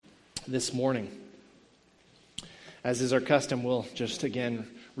this morning. As is our custom, we'll just again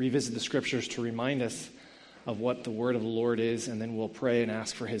revisit the scriptures to remind us of what the word of the Lord is, and then we'll pray and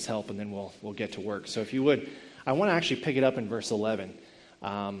ask for his help, and then we'll get to work. So if you would, I want to actually pick it up in verse 11.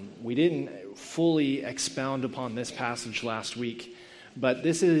 We didn't fully expound upon this passage last week, but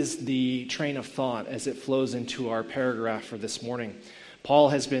this is the train of thought as it flows into our paragraph for this morning. Paul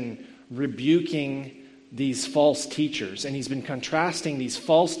has been rebuking these false teachers, and he's been contrasting these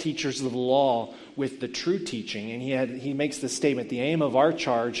false teachers of the law with the true teaching, and he makes the statement, the aim of our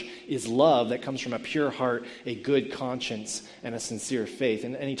charge is love that comes from a pure heart, a good conscience, and a sincere faith.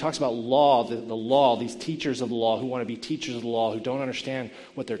 And he talks about law, the law, these teachers of the law who want to be teachers of the law, who don't understand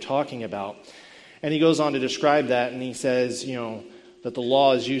what they're talking about. And he goes on to describe that, and he says, that the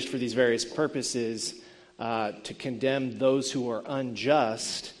law is used for these various purposes to condemn those who are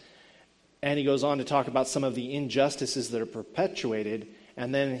unjust. And he goes on to talk about some of the injustices that are perpetuated.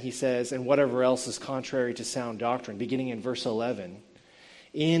 And then he says, and whatever else is contrary to sound doctrine, beginning in verse 11,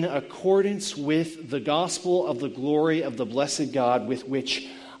 in accordance with the gospel of the glory of the blessed God with which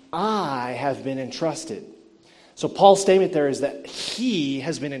I have been entrusted. So Paul's statement there is that he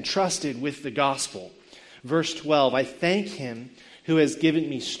has been entrusted with the gospel. Verse 12, I thank him who has given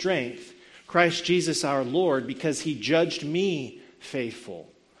me strength, Christ Jesus our Lord, because he judged me faithful,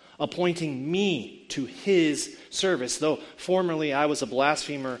 appointing me to his service. Though formerly I was a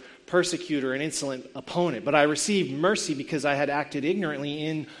blasphemer, persecutor, and insolent opponent, but I received mercy because I had acted ignorantly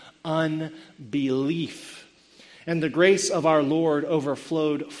in unbelief. And the grace of our Lord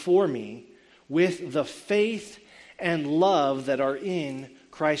overflowed for me with the faith and love that are in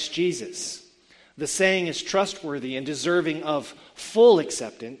Christ Jesus. The saying is trustworthy and deserving of full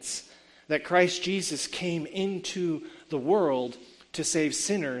acceptance that Christ Jesus came into the world to save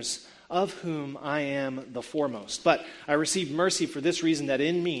sinners, of whom I am the foremost. But I received mercy for this reason, that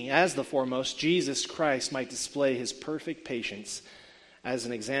in me, as the foremost, Jesus Christ might display his perfect patience as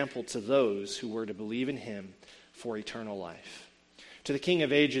an example to those who were to believe in him for eternal life. To the King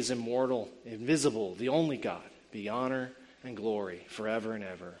of ages, immortal, invisible, the only God, be honor and glory forever and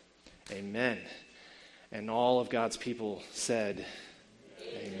ever. Amen. And all of God's people said,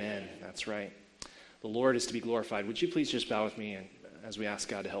 Amen. That's right. The Lord is to be glorified. Would you please just bow with me as we ask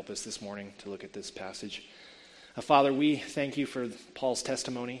God to help us this morning to look at this passage. Father, we thank you for Paul's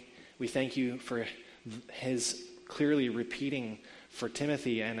testimony. We thank you for his clearly repeating for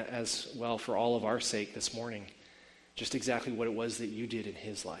Timothy and as well for all of our sake this morning, just exactly what it was that you did in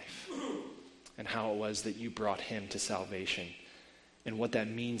his life and how it was that you brought him to salvation and what that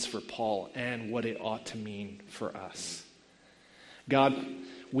means for Paul and what it ought to mean for us. God,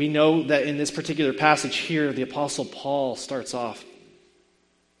 we know that in this particular passage here, the Apostle Paul starts off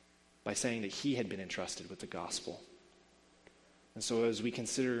by saying that he had been entrusted with the gospel. And so as we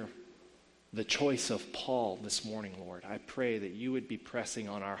consider the choice of Paul this morning, Lord, I pray that you would be pressing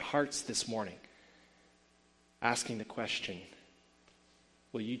on our hearts this morning, asking the question,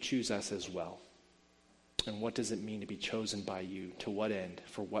 will you choose us as well? And what does it mean to be chosen by you? To what end?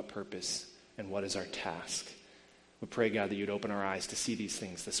 For what purpose? And what is our task? We pray, God, that you'd open our eyes to see these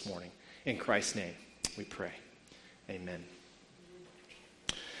things this morning. In Christ's name, we pray. Amen.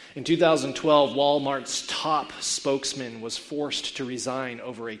 In 2012, Walmart's top spokesman was forced to resign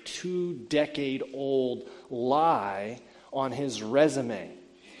over a 2-decade-old lie on his resume.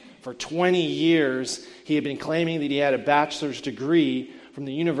 For 20 years, he had been claiming that he had a bachelor's degree from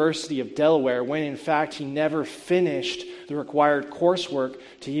the University of Delaware, when in fact he never finished the required coursework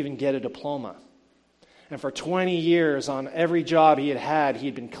to even get a diploma. And for 20 years, on every job he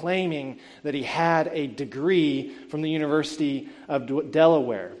had been claiming that he had a degree from the University of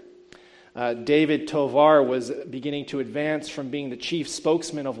Delaware. David Tovar was beginning to advance from being the chief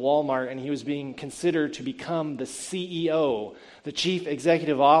spokesman of Walmart, and he was being considered to become the CEO, the chief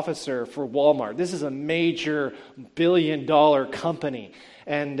executive officer for Walmart. This is a major billion-dollar company,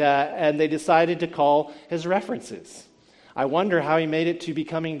 and they decided to call his references. I wonder how he made it to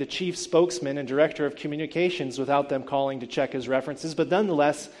becoming the chief spokesman and director of communications without them calling to check his references. But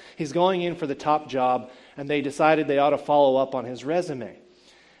nonetheless, he's going in for the top job, and they decided they ought to follow up on his resume.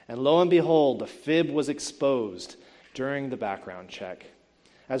 And lo and behold, the fib was exposed during the background check.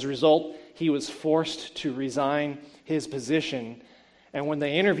 As a result, he was forced to resign his position. And when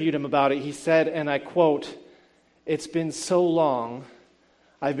they interviewed him about it, he said, and I quote, "It's been so long.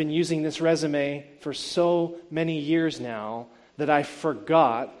 I've been using this resume for so many years now that I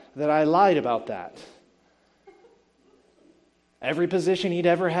forgot that I lied about that." Every position he'd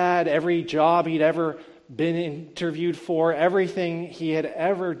ever had, every job he'd ever been interviewed for, everything he had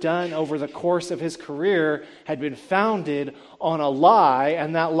ever done over the course of his career had been founded on a lie,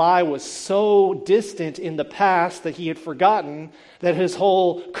 and that lie was so distant in the past that he had forgotten that his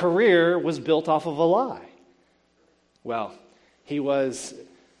whole career was built off of a lie. Well, he was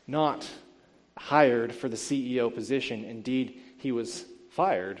not hired for the CEO position. Indeed, he was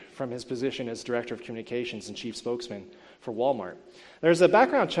fired from his position as Director of Communications and Chief Spokesman for Walmart. There's a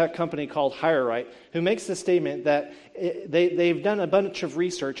background check company called HireRight who makes the statement that they've done a bunch of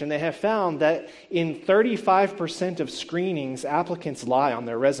research and they have found that in 35% of screenings, applicants lie on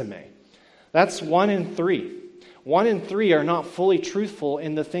their resume. That's 1 in 3. 1 in 3 are not fully truthful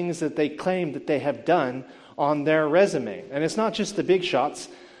in the things that they claim that they have done on their resume. And it's not just the big shots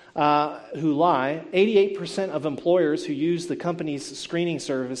who lie. 88% of employers who use the company's screening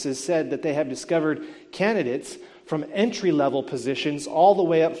services said that they have discovered candidates from entry-level positions all the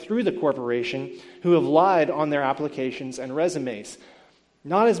way up through the corporation who have lied on their applications and resumes.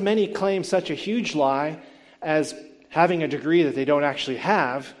 Not as many claim such a huge lie as having a degree that they don't actually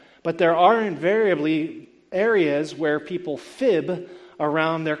have, but there are invariably areas where people fib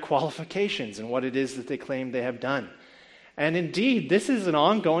around their qualifications and what it is that they claim they have done. And indeed, this is an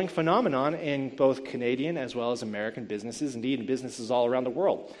ongoing phenomenon in both Canadian as well as American businesses, indeed in businesses all around the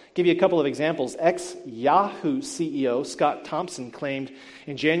world. I'll give you a couple of examples. Ex-Yahoo CEO Scott Thompson claimed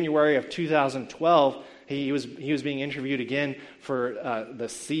in January of 2012, he was being interviewed again for the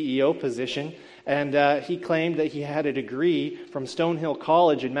CEO position, and he claimed that he had a degree from Stonehill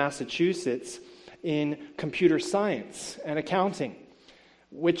College in Massachusetts in computer science and accounting,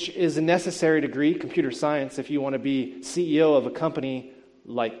 which is a necessary degree, computer science, if you want to be CEO of a company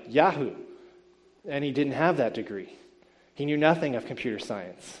like Yahoo. And he didn't have that degree. He knew nothing of computer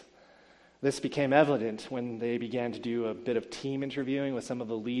science. This became evident when they began to do a bit of team interviewing with some of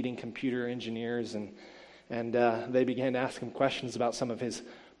the leading computer engineers, and they began to ask him questions about some of his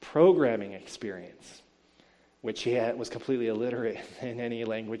programming experience, which he was completely illiterate in any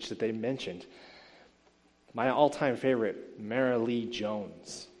language that they mentioned. My all-time favorite, Marilee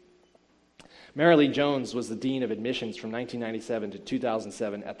Jones. Marilee Jones was the Dean of Admissions from 1997 to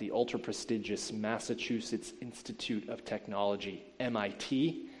 2007 at the ultra-prestigious Massachusetts Institute of Technology,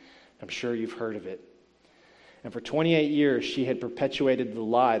 MIT. I'm sure you've heard of it. And for 28 years, she had perpetuated the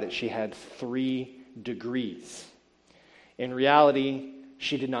lie that she had 3 degrees. In reality,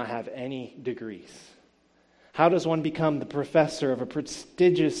 she did not have any degrees. How does one become the professor of a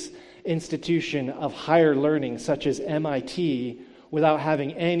prestigious institution of higher learning such as MIT without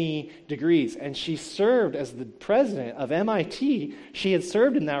having any degrees? And she served as the president of MIT. She had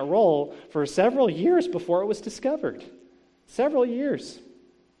served in that role for several years before it was discovered. Several years.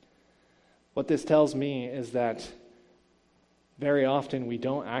 What this tells me is that very often we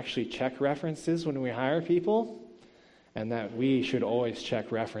don't actually check references when we hire people, and that we should always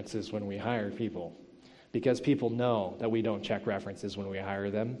check references when we hire people. Because people know that we don't check references when we hire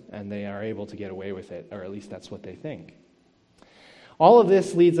them, and they are able to get away with it, or at least that's what they think. All of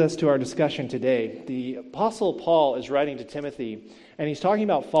this leads us to our discussion today. The Apostle Paul is writing to Timothy, and he's talking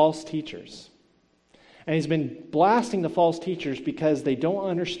about false teachers. And he's been blasting the false teachers because they don't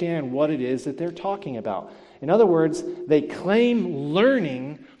understand what it is that they're talking about. In other words, they claim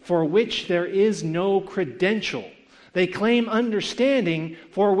learning for which there is no credential. They claim understanding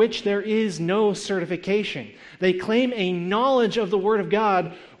for which there is no certification. They claim a knowledge of the Word of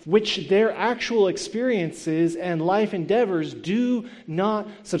God which their actual experiences and life endeavors do not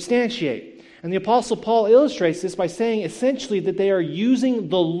substantiate. And the Apostle Paul illustrates this by saying essentially that they are using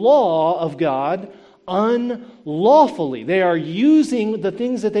the law of God unlawfully. They are using the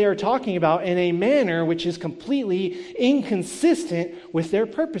things that they are talking about in a manner which is completely inconsistent with their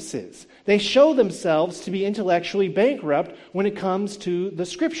purposes. They show themselves to be intellectually bankrupt when it comes to the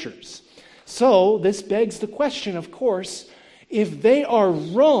Scriptures. So this begs the question, of course, if they are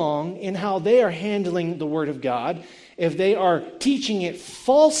wrong in how they are handling the Word of God, if they are teaching it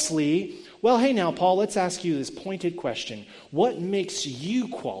falsely, well, hey now, Paul, let's ask you this pointed question. What makes you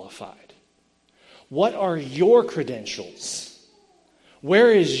qualified? What are your credentials?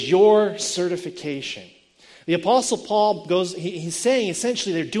 Where is your certification? The Apostle Paul he's saying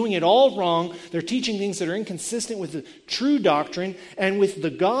essentially they're doing it all wrong. They're teaching things that are inconsistent with the true doctrine and with the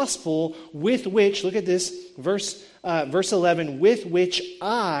gospel with which, look at this, verse 11, with which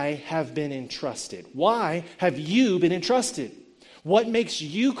I have been entrusted. Why have you been entrusted? What makes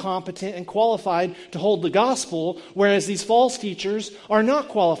you competent and qualified to hold the gospel, whereas these false teachers are not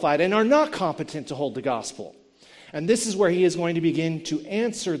qualified and are not competent to hold the gospel? And this is where he is going to begin to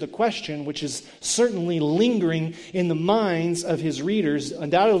answer the question, which is certainly lingering in the minds of his readers,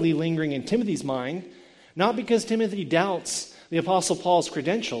 undoubtedly lingering in Timothy's mind, Not because Timothy doubts the Apostle Paul's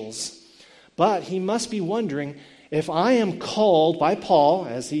credentials, but he must be wondering, if I am called by Paul,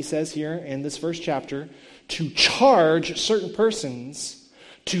 as he says here in this first chapter, to charge certain persons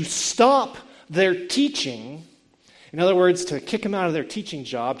to stop their teaching, in other words, to kick them out of their teaching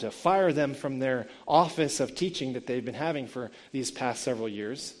job, to fire them from their office of teaching that they've been having for these past several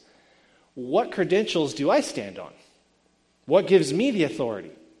years, what credentials do I stand on? What gives me the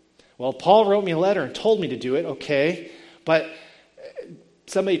authority? Well, Paul wrote me a letter and told me to do it, okay, but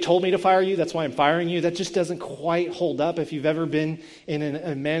somebody told me to fire you, that's why I'm firing you. That just doesn't quite hold up. If you've ever been in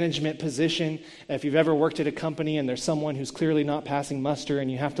a management position, if you've ever worked at a company and there's someone who's clearly not passing muster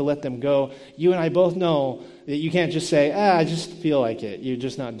and you have to let them go, you and I both know that you can't just say, I just feel like it. You're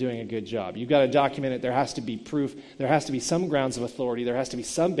just not doing a good job. You've got to document it. There has to be proof. There has to be some grounds of authority. There has to be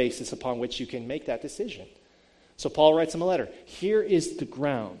some basis upon which you can make that decision. So Paul writes him a letter. Here is the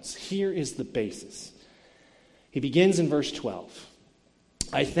grounds. Here is the basis. He begins in verse 12.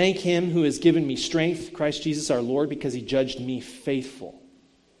 I thank him who has given me strength, Christ Jesus our Lord, because he judged me faithful.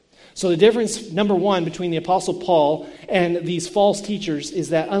 So the difference, number one, between the Apostle Paul and these false teachers is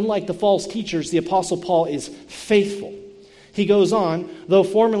that unlike the false teachers, the Apostle Paul is faithful. He goes on, though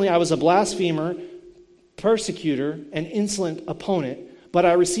formerly I was a blasphemer, persecutor, and insolent opponent, but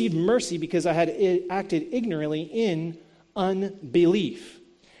I received mercy because I had acted ignorantly in unbelief.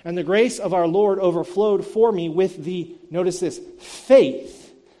 And the grace of our Lord overflowed for me with the, notice this, faith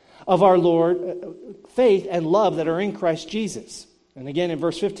of our Lord, faith and love that are in Christ Jesus. And again in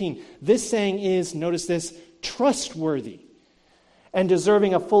verse 15, this saying is, notice this, trustworthy and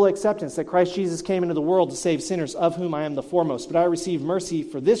deserving of full acceptance, that Christ Jesus came into the world to save sinners, of whom I am the foremost. But I received mercy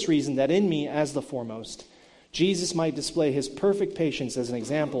for this reason, that in me, as the foremost, Jesus might display his perfect patience as an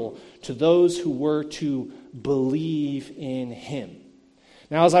example to those who were to believe in him.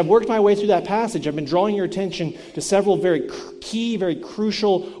 Now, as I've worked my way through that passage, I've been drawing your attention to several very key, very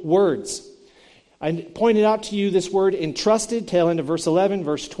crucial words. I pointed out to you this word entrusted, tail end of verse 11,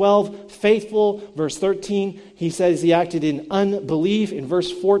 verse 12, faithful, verse 13. He says he acted in unbelief. In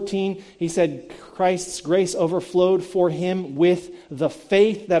verse 14, he said Christ's grace overflowed for him with the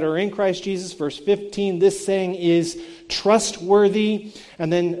faith that are in Christ Jesus. Verse 15, this saying is trustworthy.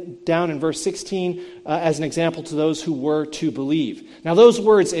 And then down in verse 16, as an example to those who were to believe. Now those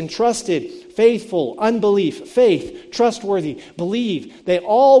words, entrusted, faithful, unbelief, faith, trustworthy, believe, they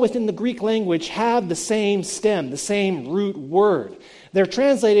all within the Greek language have the same stem, the same root word. They're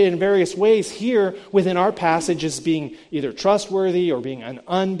translated in various ways here within our passage as being either trustworthy or being an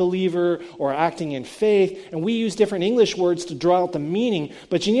unbeliever or acting in faith. And we use different English words to draw out the meaning.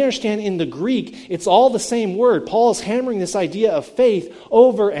 But you need to understand in the Greek, it's all the same word. Paul is hammering this idea of faith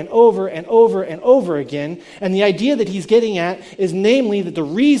over and over and over and over again. And the idea that he's getting at is namely that the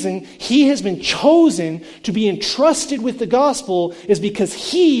reason he has been chosen to be entrusted with the gospel is because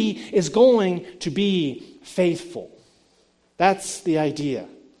he is going to be faithful. That's the idea.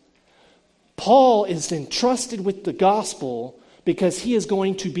 Paul is entrusted with the gospel because he is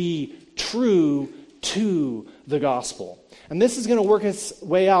going to be true to the gospel. And this is going to work its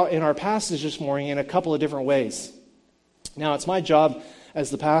way out in our passage this morning in a couple of different ways. Now, it's my job as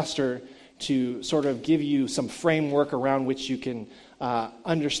the pastor to sort of give you some framework around which you can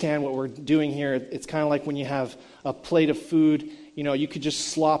understand what we're doing here. It's kind of like when you have a plate of food, you know, you could just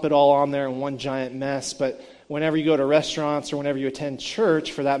slop it all on there in one giant mess, but whenever you go to restaurants or whenever you attend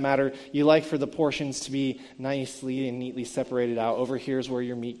church, for that matter, you like for the portions to be nicely and neatly separated out. Over here's where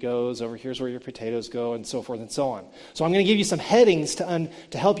your meat goes, over here's where your potatoes go, and so forth and so on. So I'm going to give you some headings to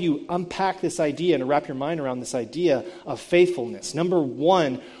help you unpack this idea and to wrap your mind around this idea of faithfulness. Number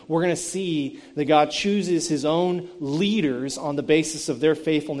one, we're going to see that God chooses his own leaders on the basis of their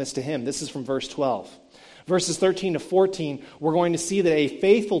faithfulness to him. This is from verse 12. Verses 13 to 14, we're going to see that a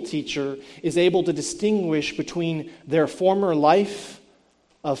faithful teacher is able to distinguish between their former life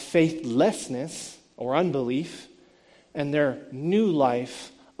of faithlessness or unbelief and their new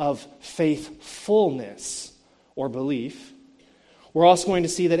life of faithfulness or belief. We're also going to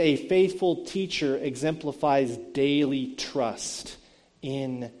see that a faithful teacher exemplifies daily trust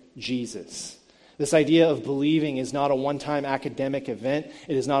in Jesus. This idea of believing is not a one-time academic event.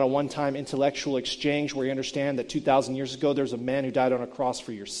 It is not a one-time intellectual exchange where you understand that 2,000 years ago there's a man who died on a cross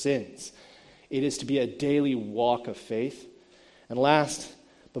for your sins. It is to be a daily walk of faith. And last,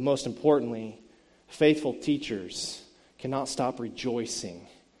 but most importantly, faithful teachers cannot stop rejoicing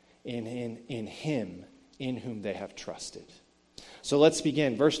in him in whom they have trusted. So let's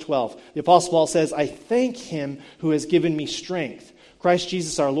begin. Verse 12. The Apostle Paul says, I thank him who has given me strength, Christ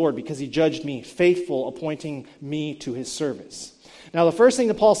Jesus our Lord, because he judged me faithful, appointing me to his service. Now, the first thing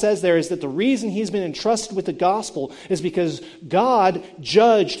that Paul says there is that the reason he's been entrusted with the gospel is because God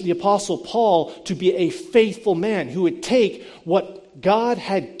judged the Apostle Paul to be a faithful man who would take what God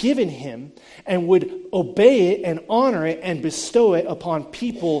had given him and would obey it and honor it and bestow it upon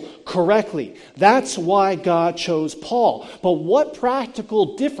people correctly. That's why God chose Paul. But what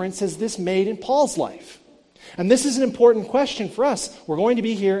practical difference has this made in Paul's life? And this is an important question for us. We're going to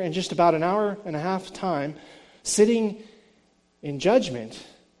be here in just about an hour and a half time, sitting in judgment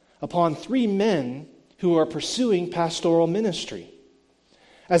upon 3 men who are pursuing pastoral ministry.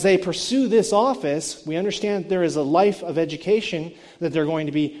 As they pursue this office, we understand there is a life of education that they're going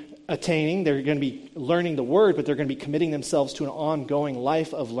to be attaining. They're going to be learning the Word, but they're going to be committing themselves to an ongoing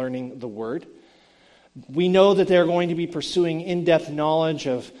life of learning the Word. We know that they're going to be pursuing in-depth knowledge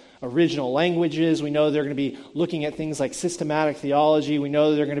of original languages. We know they're going to be looking at things like systematic theology. We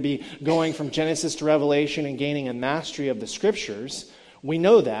know they're going to be going from Genesis to Revelation and gaining a mastery of the Scriptures. We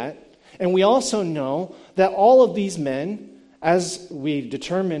know that. And we also know that all of these men, as we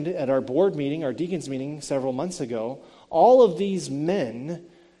determined at our board meeting, our deacons meeting several months ago, all of these men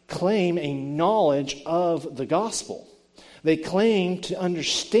claim a knowledge of the gospel. They claim to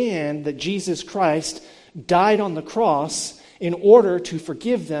understand that Jesus Christ died on the cross in order to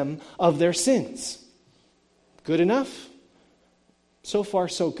forgive them of their sins. Good enough? So far,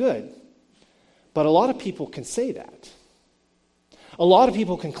 so good. But a lot of people can say that. A lot of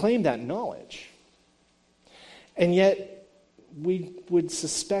people can claim that knowledge. And yet, we would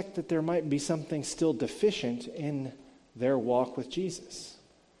suspect that there might be something still deficient in their walk with Jesus.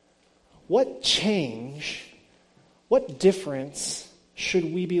 What change, what difference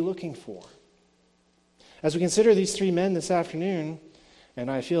should we be looking for? As we consider these 3 men this afternoon,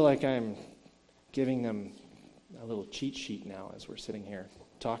 and I feel like I'm giving them a little cheat sheet now as we're sitting here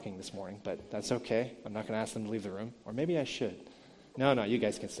talking this morning, but that's okay. I'm not going to ask them to leave the room, or maybe I should. No, you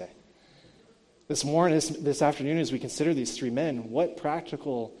guys can stay. This afternoon, as we consider these 3 men, what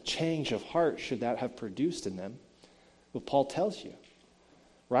practical change of heart should that have produced in them? Well, Paul tells you,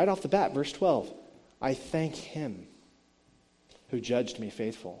 right off the bat, verse 12, I thank him who judged me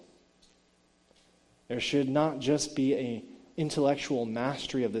faithful. There should not just be an intellectual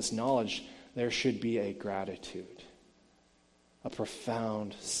mastery of this knowledge, there should be a gratitude, a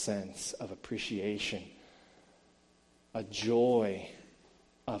profound sense of appreciation, a joy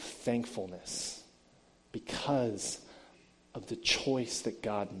of thankfulness because of the choice that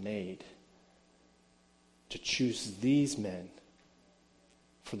God made to choose these men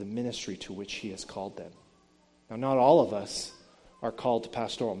for the ministry to which he has called them. Now, not all of us are called to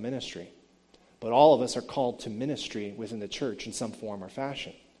pastoral ministry, but all of us are called to ministry within the church in some form or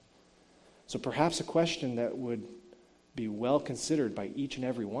fashion. So perhaps a question that would be well considered by each and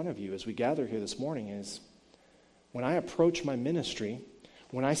every one of you as we gather here this morning is, when I approach my ministry,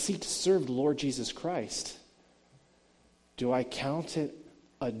 when I seek to serve the Lord Jesus Christ, do I count it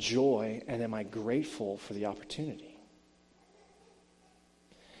a joy and am I grateful for the opportunity?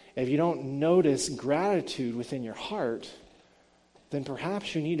 If you don't notice gratitude within your heart, then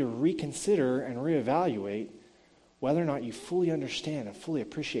perhaps you need to reconsider and reevaluate whether or not you fully understand and fully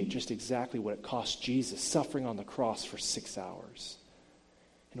appreciate just exactly what it cost Jesus suffering on the cross for 6 hours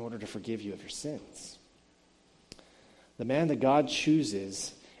in order to forgive you of your sins. The man that God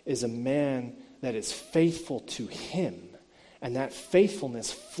chooses is a man that is faithful to him, and that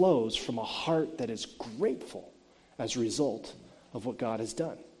faithfulness flows from a heart that is grateful as a result of what God has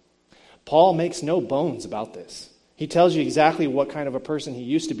done. Paul makes no bones about this. He tells you exactly what kind of a person he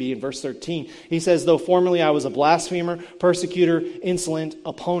used to be in verse 13. He says, though formerly I was a blasphemer, persecutor, insolent,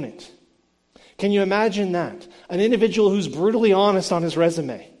 opponent. Can you imagine that? An individual who's brutally honest on his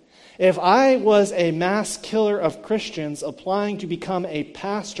resume. If I was a mass killer of Christians applying to become a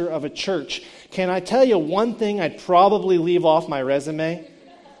pastor of a church, can I tell you one thing I'd probably leave off my resume?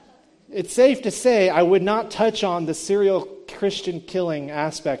 It's safe to say I would not touch on the serial Christian killing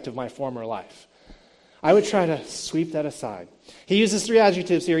aspect of my former life. I would try to sweep that aside. He uses 3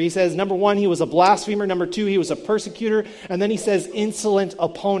 adjectives here. He says, number 1, he was a blasphemer. Number 2, he was a persecutor. And then he says, insolent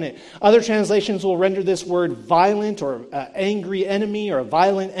opponent. Other translations will render this word violent or angry enemy or a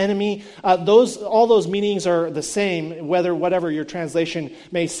violent enemy. All those meanings are the same, whatever your translation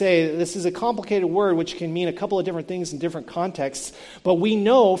may say. This is a complicated word which can mean a couple of different things in different contexts. But we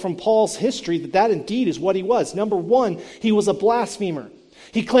know from Paul's history that indeed is what he was. Number 1, he was a blasphemer.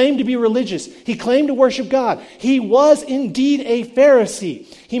 He claimed to be religious. He claimed to worship God. He was indeed a Pharisee.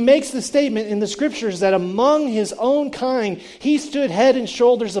 He makes the statement in the scriptures that among his own kind, he stood head and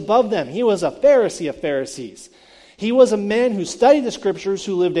shoulders above them. He was a Pharisee of Pharisees. He was a man who studied the Scriptures,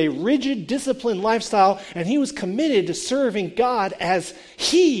 who lived a rigid, disciplined lifestyle, and he was committed to serving God as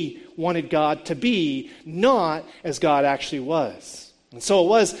he wanted God to be, not as God actually was. And so it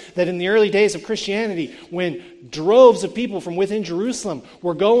was that in the early days of Christianity, when droves of people from within Jerusalem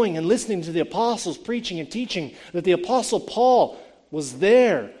were going and listening to the apostles preaching and teaching, that the apostle Paul was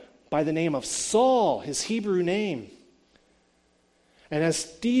there by the name of Saul, his Hebrew name. And as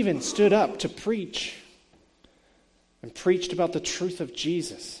Stephen stood up to preach and preached about the truth of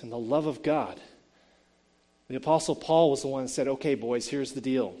Jesus and the love of God, the apostle Paul was the one that said, okay, boys, here's the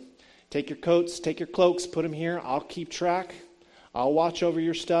deal. Take your coats, take your cloaks, put them here. I'll keep track. I'll watch over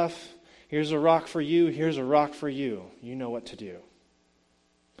your stuff. Here's a rock for you. Here's a rock for you. You know what to do.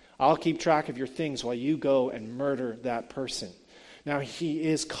 I'll keep track of your things while you go and murder that person. Now, he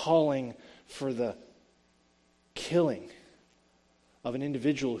is calling for the killing of an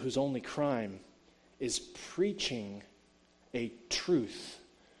individual whose only crime is preaching a truth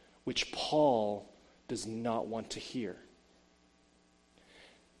which Paul does not want to hear.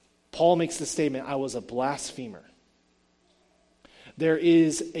 Paul makes the statement, I was a blasphemer. There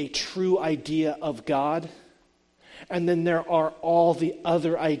is a true idea of God, and then there are all the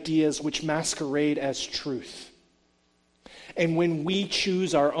other ideas which masquerade as truth. And when we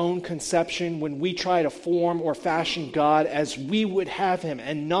choose our own conception, when we try to form or fashion God as we would have him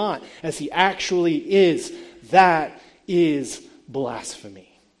and not as he actually is, that is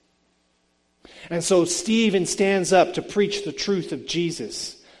blasphemy. And so Stephen stands up to preach the truth of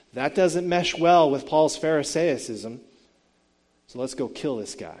Jesus. That doesn't mesh well with Paul's Pharisaicism. So let's go kill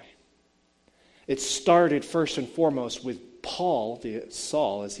this guy. It started first and foremost with Paul,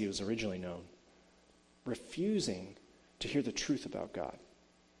 Saul as he was originally known, refusing to hear the truth about God.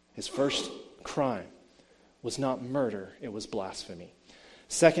 His first crime was not murder, it was blasphemy.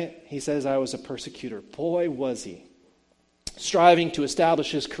 Second, he says, I was a persecutor. Boy, was he. Striving to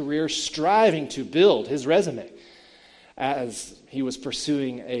establish his career, striving to build his resume as he was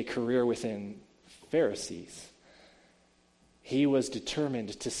pursuing a career within Pharisees. He was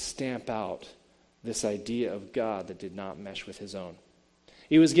determined to stamp out this idea of God that did not mesh with his own.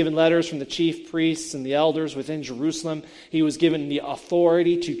 He was given letters from the chief priests and the elders within Jerusalem. He was given the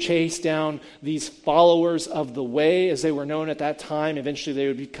authority to chase down these followers of the way, as they were known at that time. Eventually they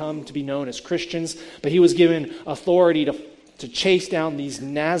would become to be known as Christians. But he was given authority to chase down these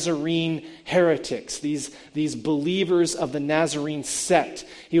Nazarene heretics, these believers of the Nazarene sect.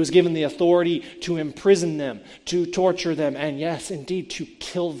 He was given the authority to imprison them, to torture them, and yes, indeed, to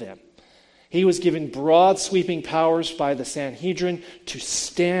kill them. He was given broad sweeping powers by the Sanhedrin to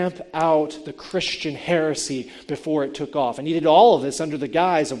stamp out the Christian heresy before it took off. And he did all of this under the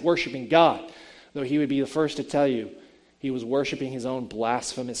guise of worshiping God, though he would be the first to tell you he was worshiping his own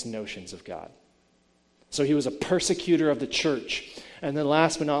blasphemous notions of God. So he was a persecutor of the church. And then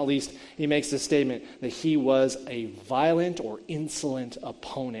last but not least, he makes the statement that he was a violent or insolent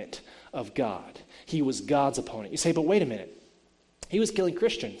opponent of God. He was God's opponent. You say, but wait a minute. He was killing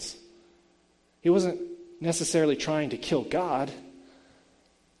Christians. He wasn't necessarily trying to kill God.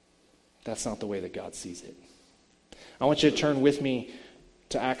 That's not the way that God sees it. I want you to turn with me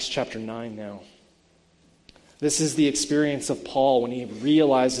to Acts chapter 9 now. This is the experience of Paul when he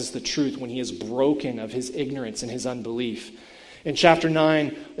realizes the truth, when he is broken of his ignorance and his unbelief. In chapter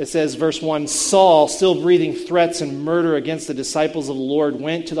 9, it says, verse 1, Saul, still breathing threats and murder against the disciples of the Lord,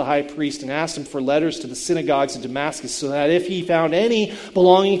 went to the high priest and asked him for letters to the synagogues of Damascus, so that if he found any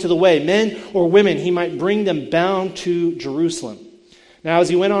belonging to the way, men or women, he might bring them bound to Jerusalem. Now as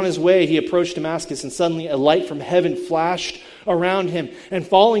he went on his way, he approached Damascus, and suddenly a light from heaven flashed around him, and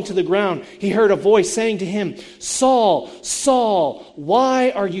falling to the ground, he heard a voice saying to him, Saul, Saul,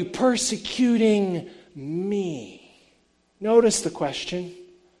 why are you persecuting me? Notice the question.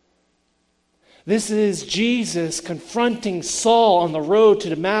 This is Jesus confronting Saul on the road to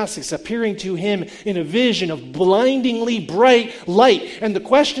Damascus, appearing to him in a vision of blindingly bright light. And the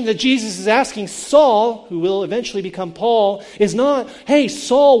question that Jesus is asking Saul, who will eventually become Paul, is not, hey,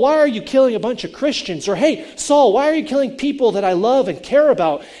 Saul, why are you killing a bunch of Christians? Or, hey, Saul, why are you killing people that I love and care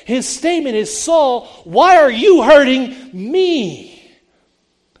about? His statement is, Saul, why are you hurting me?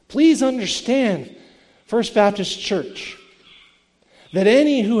 Please understand, First Baptist Church, that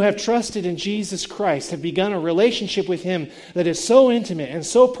any who have trusted in Jesus Christ have begun a relationship with him that is so intimate and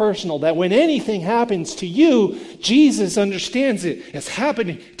so personal that when anything happens to you, Jesus understands it as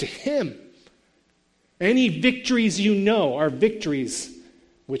happening to him. Any victories you know are victories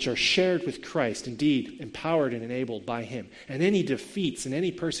which are shared with Christ, indeed empowered and enabled by him. And any defeats and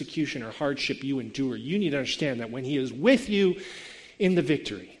any persecution or hardship you endure, you need to understand that when he is with you in the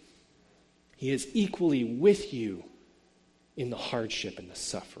victory, he is equally with you in the hardship and the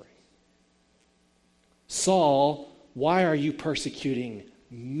suffering. Saul, why are you persecuting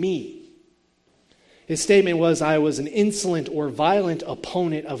me? His statement was, I was an insolent or violent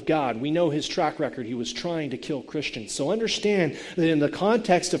opponent of God. We know his track record. He was trying to kill Christians. So understand that in the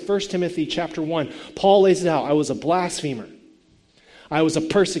context of 1 Timothy chapter 1, Paul lays it out. I was a blasphemer. I was a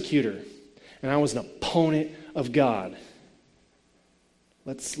persecutor. And I was an opponent of God.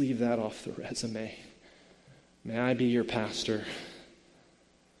 Let's leave that off the resume. May I be your pastor?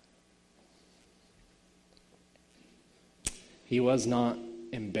 He was not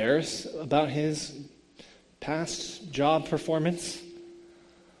embarrassed about his past job performance,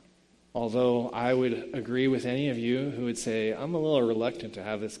 although I would agree with any of you who would say, I'm a little reluctant to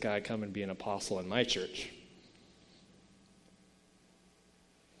have this guy come and be an apostle in my church.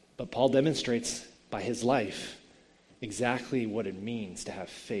 But Paul demonstrates by his life exactly what it means to have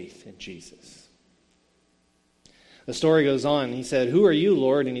faith in Jesus. The story goes on. He said, who are you,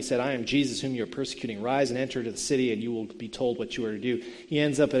 Lord? And he said, I am Jesus whom you are persecuting. Rise and enter into the city, and you will be told what you are to do. He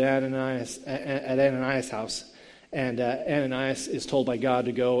ends up at Ananias' house, and Ananias is told by God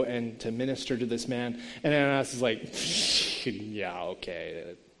to go and to minister to this man. And Ananias is like, yeah,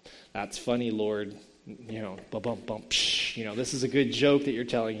 okay, that's funny, Lord. This is a good joke that you're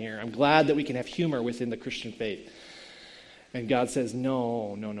telling here. I'm glad that we can have humor within the Christian faith. And God says,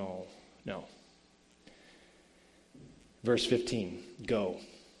 no. Verse 15, go,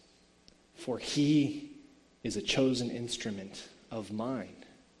 for he is a chosen instrument of mine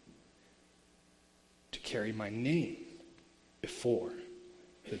to carry my name before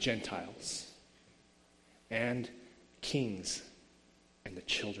the Gentiles and kings and the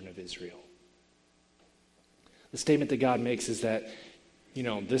children of Israel. The statement that God makes is that,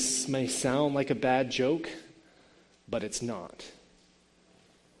 this may sound like a bad joke, but it's not.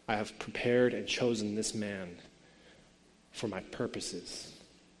 I have prepared and chosen this man for my purposes,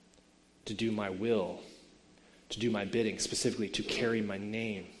 to do my will, to do my bidding, specifically to carry my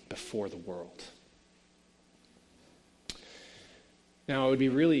name before the world. Now, it would be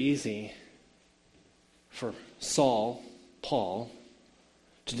really easy for Paul,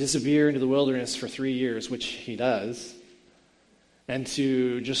 to disappear into the wilderness for 3 years, which he does, and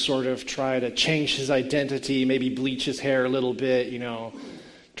to just sort of try to change his identity, maybe bleach his hair a little bit,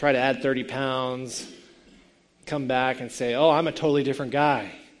 try to add 30 pounds, come back and say, oh, I'm a totally different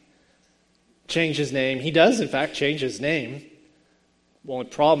guy. Change his name. He does, in fact, change his name. Well, the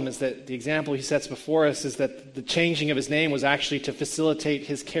problem is that the example he sets before us is that the changing of his name was actually to facilitate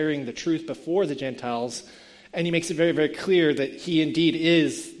his carrying the truth before the Gentiles. And he makes it very, very clear that he indeed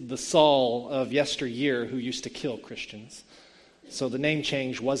is the Saul of yesteryear who used to kill Christians. So the name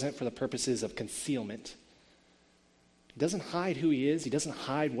change wasn't for the purposes of concealment. He doesn't hide who he is. He doesn't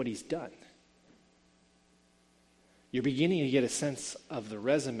hide what he's done. You're beginning to get a sense of the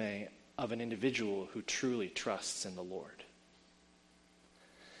resume of an individual who truly trusts in the Lord.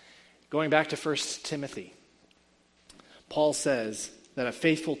 Going back to 1 Timothy, Paul says that a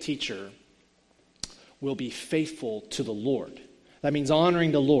faithful teacher will be faithful to the Lord. That means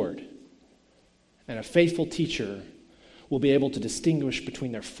honoring the Lord. And a faithful teacher will be able to distinguish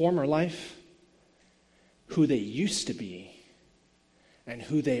between their former life, who they used to be, and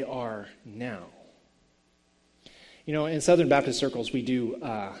who they are now. In Southern Baptist circles, we do,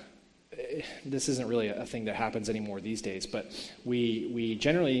 this isn't really a thing that happens anymore these days, but we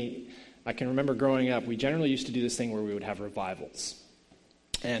generally, I can remember growing up, we generally used to do this thing where we would have revivals.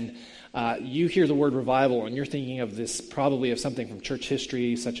 And you hear the word revival, and you're thinking of this probably of something from church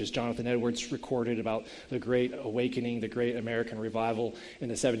history, such as Jonathan Edwards recorded about the Great Awakening, the Great American Revival in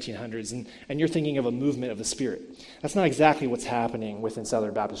the 1700s, and you're thinking of a movement of the Spirit. That's not exactly what's happening within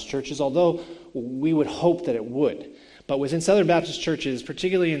Southern Baptist churches, although we would hope that it would. But within Southern Baptist churches,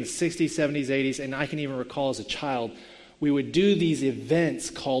 particularly in the 60s, 70s, 80s, and I can even recall as a child, we would do these events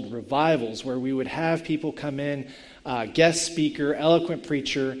called revivals where we would have people come in, guest speaker, eloquent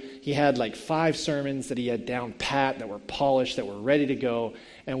preacher. He had like 5 sermons that he had down pat, that were polished, that were ready to go.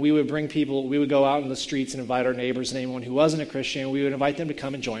 And we would bring people, we would go out in the streets and invite our neighbors and anyone who wasn't a Christian. We would invite them to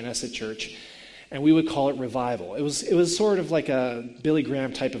come and join us at church. And we would call it revival. It was sort of like a Billy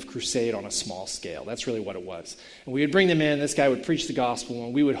Graham type of crusade on a small scale. That's really what it was. And we would bring them in, this guy would preach the gospel,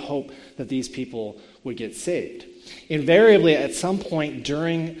 and we would hope that these people would get saved. Invariably, at some point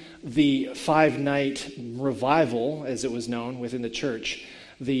during the 5-night revival, as it was known within the church,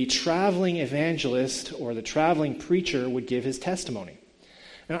 the traveling evangelist or the traveling preacher would give his testimony.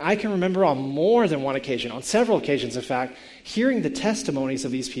 And I can remember on more than one occasion, on several occasions in fact, hearing the testimonies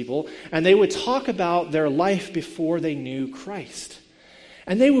of these people, and they would talk about their life before they knew Christ.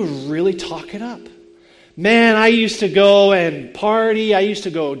 And they would really talk it up. Man, I used to go and party. I used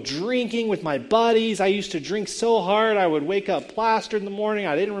to go drinking with my buddies. I used to drink so hard I would wake up plastered in the morning.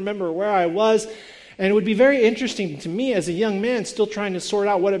 I didn't remember where I was. And it would be very interesting to me as a young man still trying to sort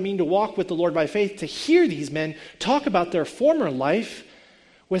out what it means to walk with the Lord by faith to hear these men talk about their former life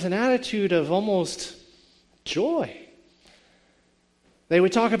with an attitude of almost joy. They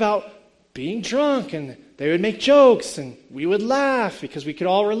would talk about being drunk, and they would make jokes, and we would laugh because we could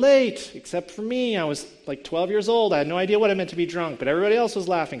all relate, except for me. I was like 12 years old. I had no idea what it meant to be drunk, but everybody else was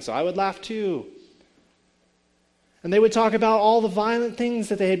laughing, so I would laugh too. And they would talk about all the violent things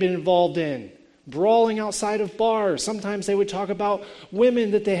that they had been involved in, brawling outside of bars. Sometimes they would talk about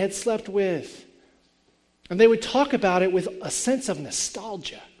women that they had slept with. And they would talk about it with a sense of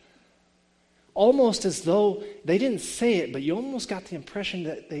nostalgia. Almost as though they didn't say it, but you almost got the impression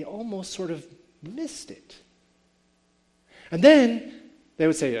that they almost sort of missed it. And then they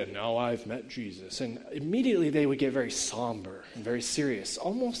would say, now I've met Jesus. And immediately they would get very somber and very serious,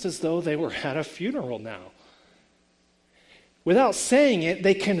 almost as though they were at a funeral now. Without saying it,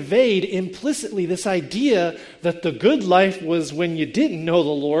 they conveyed implicitly this idea that the good life was when you didn't know the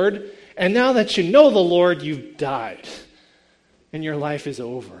Lord, and now that you know the Lord, you've died, and your life is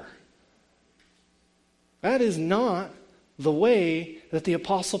over. That is not the way that the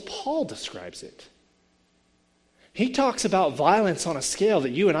Apostle Paul describes it. He talks about violence on a scale that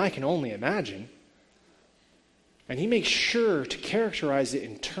you and I can only imagine. And he makes sure to characterize it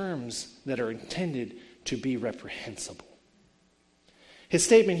in terms that are intended to be reprehensible. His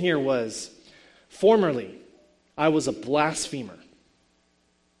statement here was, formerly, I was a blasphemer.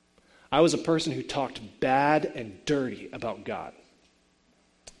 I was a person who talked bad and dirty about God.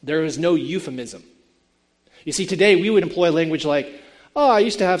 There was no euphemism. You see, today we would employ language like, I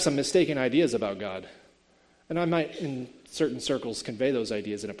used to have some mistaken ideas about God. And I might, in certain circles, convey those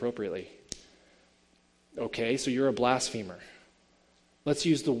ideas inappropriately. Okay, so you're a blasphemer. Let's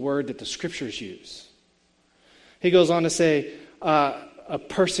use the word that the Scriptures use. He goes on to say, a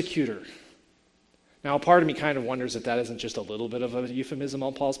persecutor. Now, a part of me kind of wonders if that isn't just a little bit of a euphemism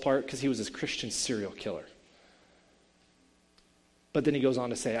on Paul's part, because he was a Christian serial killer. But then he goes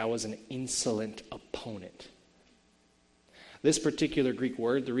on to say, I was an insolent opponent. This particular Greek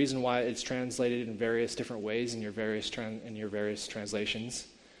word, the reason why it's translated in various different ways in your various translations,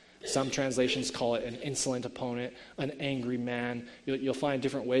 some translations call it an insolent opponent, an angry man. You'll find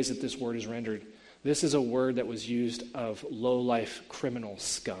different ways that this word is rendered. This is a word that was used of low-life criminal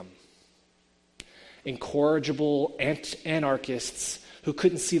scum. Incorrigible anarchists who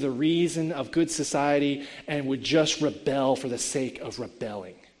couldn't see the reason of good society and would just rebel for the sake of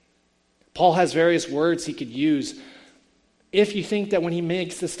rebelling. Paul has various words he could use. If you think that when he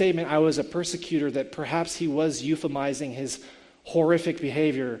makes the statement, I was a persecutor, that perhaps he was euphemizing his horrific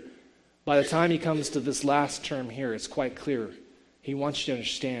behavior, by the time he comes to this last term here, it's quite clear. He wants you to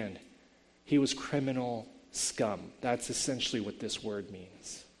understand he was criminal scum. That's essentially what this word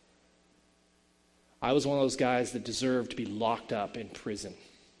means. I was one of those guys that deserved to be locked up in prison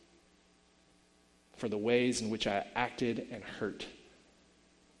for the ways in which I acted and hurt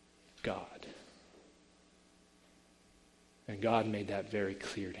God. And God made that very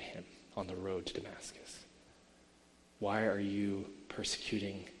clear to him on the road to Damascus. Why are you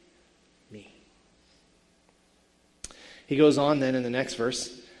persecuting me? He goes on then in the next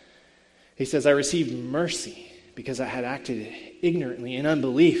verse. He says, I received mercy because I had acted ignorantly in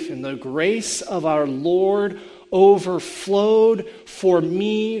unbelief, and the grace of our Lord overflowed for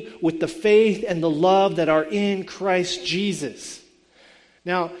me with the faith and the love that are in Christ Jesus.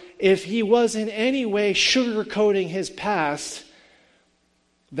 Now, if he was in any way sugarcoating his past,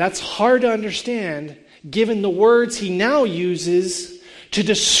 that's hard to understand given the words he now uses to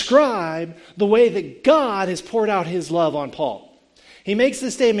describe the way that God has poured out his love on Paul. He makes the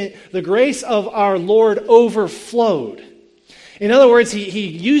statement, the grace of our Lord overflowed. In other words, he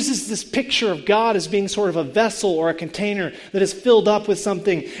uses this picture of God as being sort of a vessel or a container that is filled up with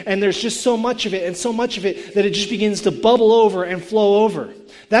something, and there's just so much of it and so much of it that it just begins to bubble over and flow over.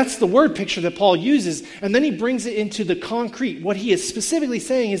 That's the word picture that Paul uses, and then he brings it into the concrete. What he is specifically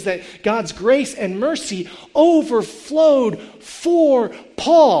saying is that God's grace and mercy overflowed for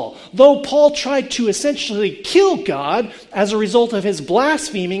Paul. Though Paul tried to essentially kill God as a result of his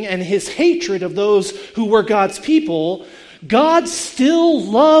blaspheming and his hatred of those who were God's people, God still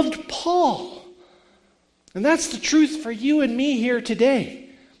loved Paul. And that's the truth for you and me here today.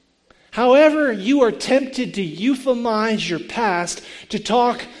 However you are tempted to euphemize your past, to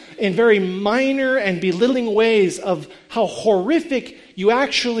talk in very minor and belittling ways of how horrific you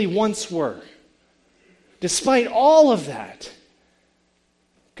actually once were, despite all of that,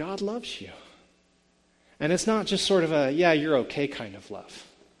 God loves you. And it's not just sort of a, yeah, you're okay kind of love.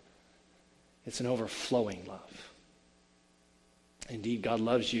 It's an overflowing love. Indeed, God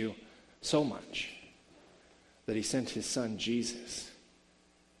loves you so much that he sent his son Jesus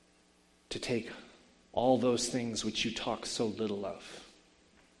to take all those things which you talk so little of,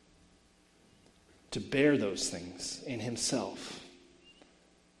 to bear those things in himself,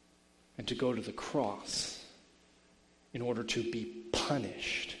 and to go to the cross in order to be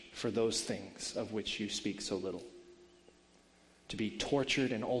punished for those things of which you speak so little, to be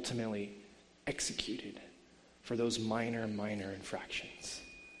tortured and ultimately executed for those minor infractions.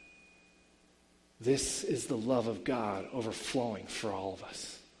 This is the love of God overflowing for all of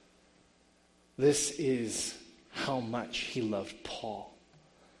us. This is how much he loved Paul.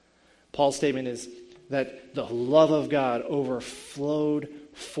 Paul's statement is that the love of God overflowed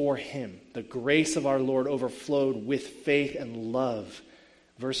for him. The grace of our Lord overflowed with faith and love.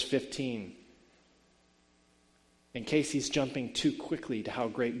 Verse 15. In case he's jumping too quickly to how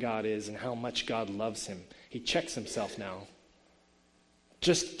great God is and how much God loves him, he checks himself now.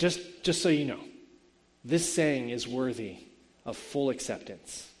 Just so you know, this saying is worthy of full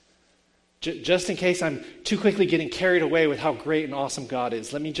acceptance. Just in case I'm too quickly getting carried away with how great and awesome God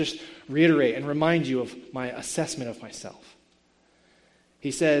is, let me just reiterate and remind you of my assessment of myself. He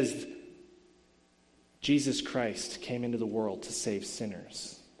says, Jesus Christ came into the world to save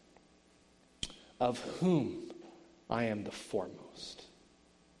sinners, of whom I am the foremost.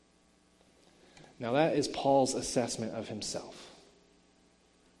 Now that is Paul's assessment of himself.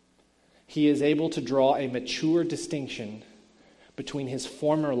 He is able to draw a mature distinction between his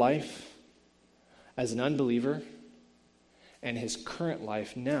former life as an unbeliever and his current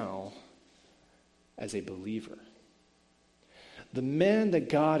life now as a believer. The man that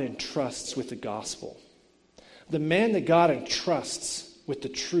God entrusts with the gospel, the man that God entrusts with the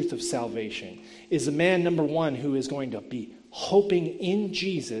truth of salvation, is a man, number one, who is going to be hoping in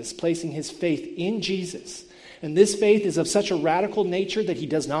Jesus, placing his faith in Jesus. And this faith is of such a radical nature that he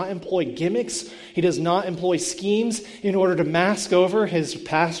does not employ gimmicks. He does not employ schemes in order to mask over his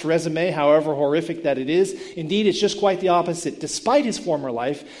past resume, however horrific that it is. Indeed, it's just quite the opposite. Despite his former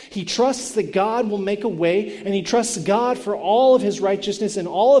life, he trusts that God will make a way, and he trusts God for all of his righteousness and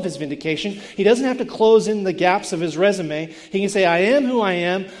all of his vindication. He doesn't have to close in the gaps of his resume. He can say, I am who I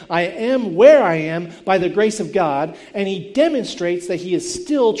am where I am by the grace of God, and he demonstrates that he is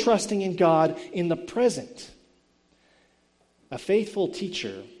still trusting in God in the present. A faithful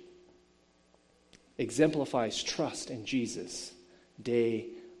teacher exemplifies trust in Jesus day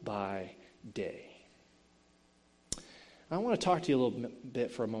by day. I want to talk to you a little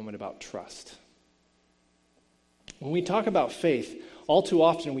bit for a moment about trust. When we talk about faith, all too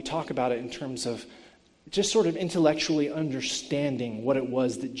often we talk about it in terms of just sort of intellectually understanding what it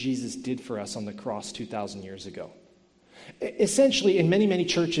was that Jesus did for us on the cross 2,000 years ago. Essentially, in many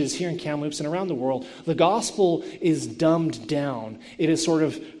churches here in Kamloops and around the world, the gospel is dumbed down. It is sort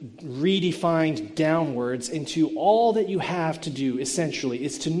of redefined downwards into all that you have to do, essentially,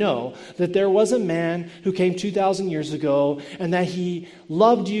 is to know that there was a man who came 2,000 years ago and that he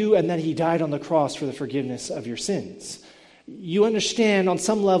loved you and that he died on the cross for the forgiveness of your sins. You understand on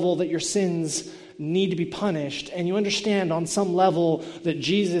some level that your sins need to be punished, and you understand on some level that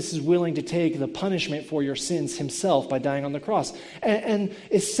Jesus is willing to take the punishment for your sins himself by dying on the cross. And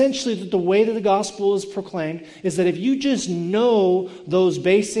essentially the way that the gospel is proclaimed is that if you just know those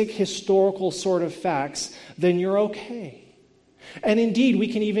basic historical sort of facts, then you're okay. And indeed,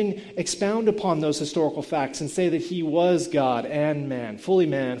 we can even expound upon those historical facts and say that he was God,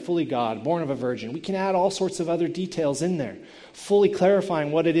 fully God, born of a virgin. We can add all sorts of other details in there, fully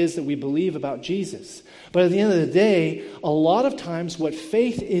clarifying what it is that we believe about Jesus. But at the end of the day, a lot of times what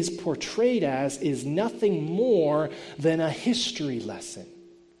faith is portrayed as is nothing more than a history lesson.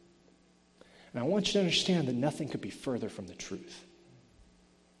 And I want you to understand that nothing could be further from the truth.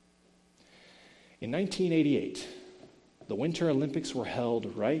 In 1988, the Winter Olympics were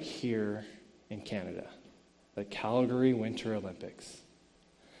held right here in Canada, the Calgary Winter Olympics.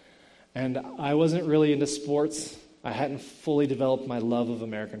 And I wasn't really into sports. I hadn't fully developed my love of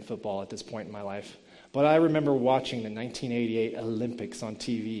American football at this point in my life. But I remember watching the 1988 Olympics on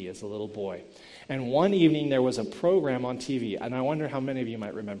TV as a little boy. And one evening there was a program on TV, and I wonder how many of you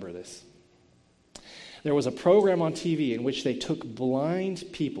might remember this. There was a program on TV in which they took blind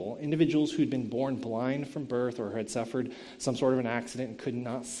people, individuals who'd been born blind from birth or had suffered some sort of an accident and could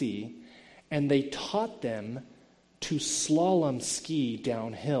not see, and they taught them to slalom ski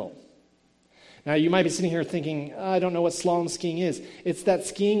downhill. Now, you might be sitting here thinking, I don't know what slalom skiing is. It's that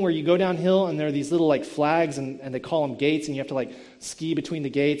skiing where you go downhill and there are these little like flags and they call them gates, and you have to like ski between the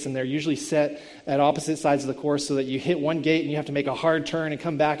gates, and they're usually set at opposite sides of the course so that you hit one gate and you have to make a hard turn and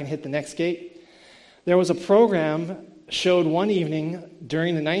come back and hit the next gate. There was a program showed one evening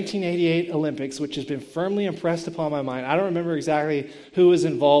during the 1988 Olympics, which has been firmly impressed upon my mind. I don't remember exactly who was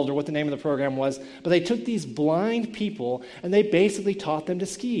involved or what the name of the program was, but they took these blind people and they basically taught them to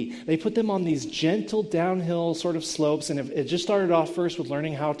ski. They put them on these gentle downhill sort of slopes, and it just started off first with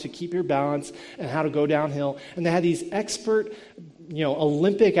learning how to keep your balance and how to go downhill. And they had these expert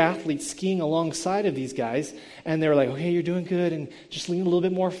Olympic athletes skiing alongside of these guys, and they were like, okay, you're doing good, and just lean a little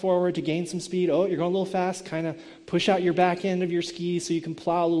bit more forward to gain some speed. Oh, you're going a little fast, kind of push out your back end of your ski so you can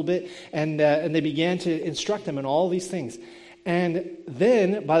plow a little bit, and they began to instruct them in all these things. And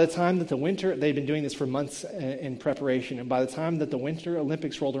then by the time that the winter, they'd been doing this for months in preparation, and by the time that the Winter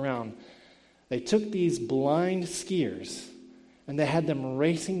Olympics rolled around, they took these blind skiers and they had them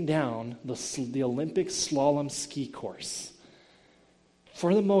racing down the Olympic slalom ski course,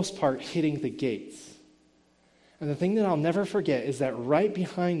 for the most part, hitting the gates. And the thing that I'll never forget is that right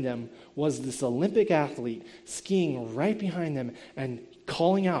behind them was this Olympic athlete skiing right behind them and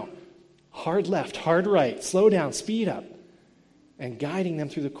calling out, hard left, hard right, slow down, speed up, and guiding them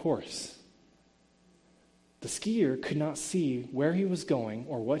through the course. The skier could not see where he was going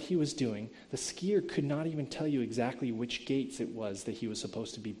or what he was doing. The skier could not even tell you exactly which gates it was that he was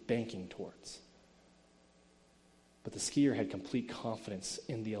supposed to be banking towards. But the skier had complete confidence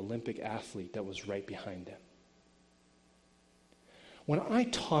in the Olympic athlete that was right behind him. When I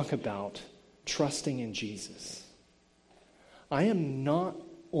talk about trusting in Jesus, I am not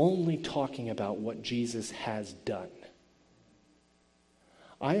only talking about what Jesus has done.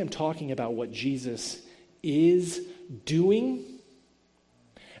 I am talking about what Jesus is doing,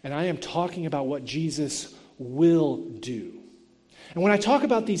 and I am talking about what Jesus will do. And when I talk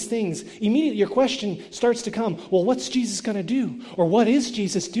about these things, immediately your question starts to come, well, what's Jesus going to do? Or what is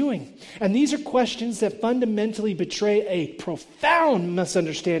Jesus doing? And these are questions that fundamentally betray a profound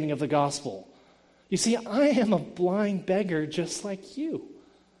misunderstanding of the gospel. You see, I am a blind beggar just like you.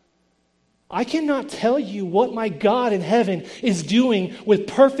 I cannot tell you what my God in heaven is doing with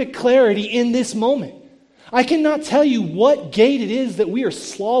perfect clarity in this moment. I cannot tell you what gate it is that we are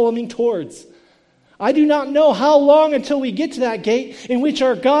slaloming towards. I do not know how long until we get to that gate in which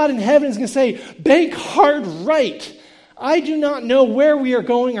our God in heaven is going to say, bank hard right. I do not know where we are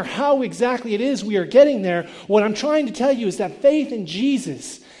going or how exactly it is we are getting there. What I'm trying to tell you is that faith in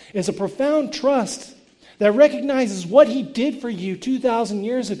Jesus is a profound trust that recognizes what he did for you 2,000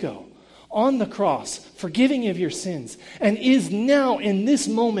 years ago on the cross, forgiving of your sins, and is now in this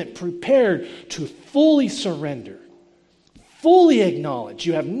moment prepared to fully surrender, fully acknowledge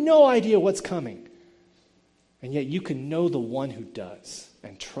you have no idea what's coming. And yet you can know the one who does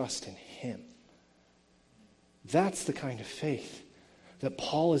and trust in him. That's the kind of faith that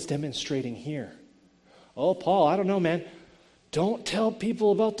Paul is demonstrating here. Oh, Paul, I don't know, man. Don't tell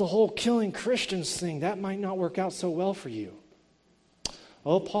people about the whole killing Christians thing. That might not work out so well for you.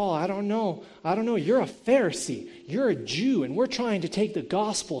 Oh, Paul, I don't know. You're a Pharisee. You're a Jew, and we're trying to take the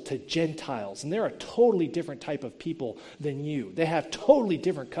gospel to Gentiles. And they're a totally different type of people than you. They have totally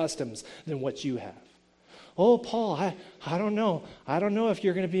different customs than what you have. Oh, Paul, I don't know. I don't know if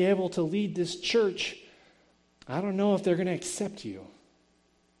you're going to be able to lead this church. I don't know if they're going to accept you.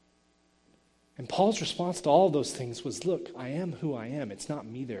 And Paul's response to all of those things was, look, I am who I am. It's not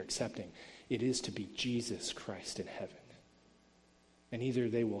me they're accepting. It is to be Jesus Christ in heaven. And either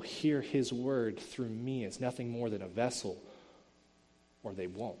they will hear his word through me as nothing more than a vessel, or they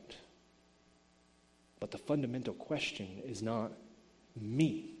won't. But the fundamental question is not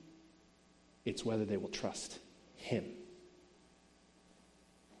me. It's whether they will trust him.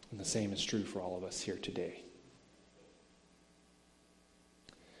 And the same is true for all of us here today.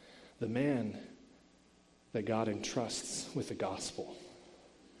 The man that God entrusts with the gospel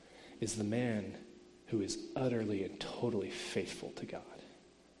is the man who is utterly and totally faithful to God.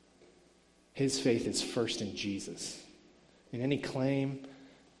 His faith is first in Jesus. And any claim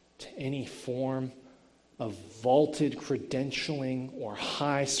to any form of vaulted credentialing or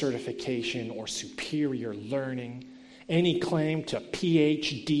high certification or superior learning, any claim to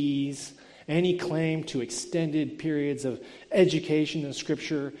PhDs, any claim to extended periods of education in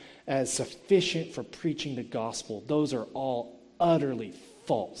Scripture as sufficient for preaching the gospel, those are all utterly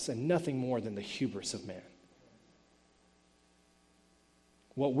false and nothing more than the hubris of man.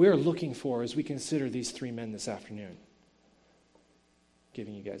 What we're looking for as we consider these three men this afternoon,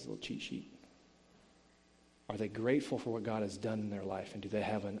 giving you guys a little cheat sheet. Are they grateful for what God has done in their life? And do they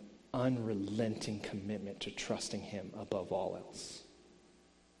have an unrelenting commitment to trusting him above all else.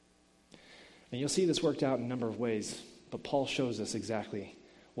 And you'll see this worked out in a number of ways, but Paul shows us exactly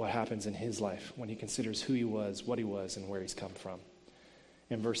what happens in his life when he considers who he was, what he was, and where he's come from.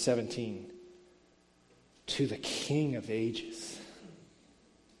 In verse 17, to the King of ages,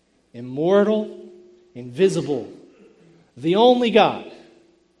 immortal, invisible, the only God,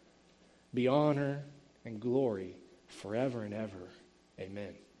 be honor and glory forever and ever.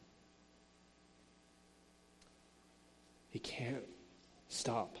 Amen. He can't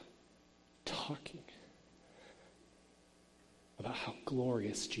stop talking about how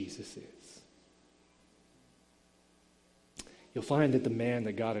glorious Jesus is. You'll find that the man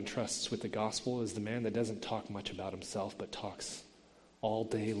that God entrusts with the gospel is the man that doesn't talk much about himself, but talks all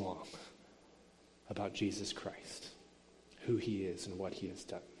day long about Jesus Christ, who he is and what he has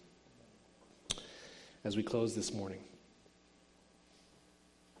done. As we close this morning,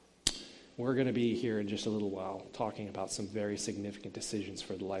 we're going to be here in just a little while talking about some very significant decisions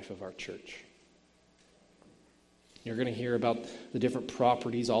for the life of our church. You're going to hear about the different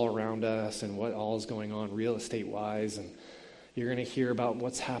properties all around us and what all is going on real estate-wise, and you're going to hear about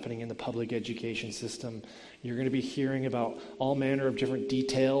what's happening in the public education system. You're going to be hearing about all manner of different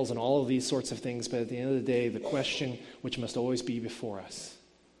details and all of these sorts of things, but at the end of the day, the question which must always be before us: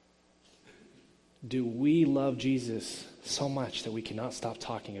 do we love Jesus so much that we cannot stop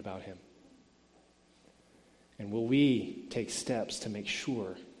talking about him? And will we take steps to make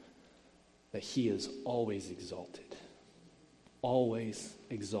sure that he is always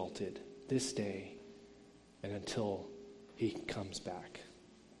exalted this day and until he comes back?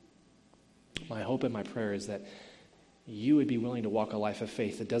 My hope and my prayer is that you would be willing to walk a life of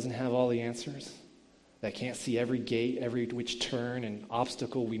faith that doesn't have all the answers, that can't see every gate, every which turn and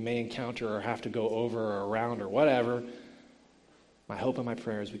obstacle we may encounter or have to go over or around or whatever. My hope and my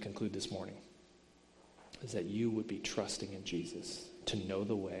prayer as we conclude this morning is that you would be trusting in Jesus to know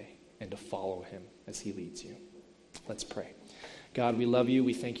the way and to follow him as he leads you. Let's pray. God, we love you.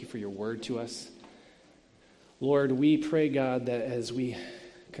 We thank you for your word to us. Lord, we pray, God, that as we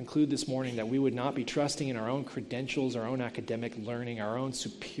conclude this morning, that we would not be trusting in our own credentials, our own academic learning, our own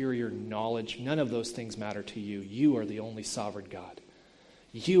superior knowledge. None of those things matter to you. You are the only sovereign God.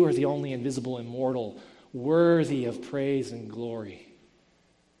 You are the only invisible, immortal, worthy of praise and glory.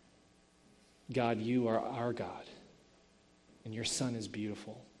 God, you are our God, and your Son is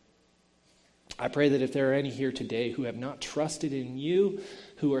beautiful. I pray that if there are any here today who have not trusted in you,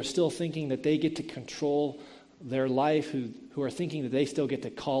 who are still thinking that they get to control their life, who are thinking that they still get to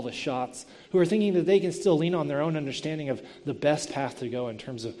call the shots, who are thinking that they can still lean on their own understanding of the best path to go in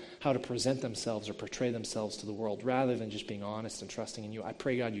terms of how to present themselves or portray themselves to the world, rather than just being honest and trusting in you, I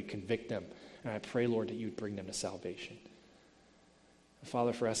pray, God, you'd convict them. And I pray, Lord, that you'd bring them to salvation. And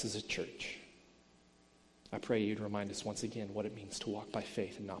Father, for us as a church, I pray you'd remind us once again what it means to walk by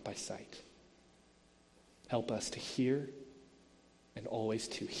faith and not by sight. Help us to hear and always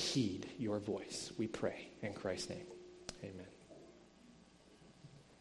to heed your voice, we pray. In Christ's name, amen.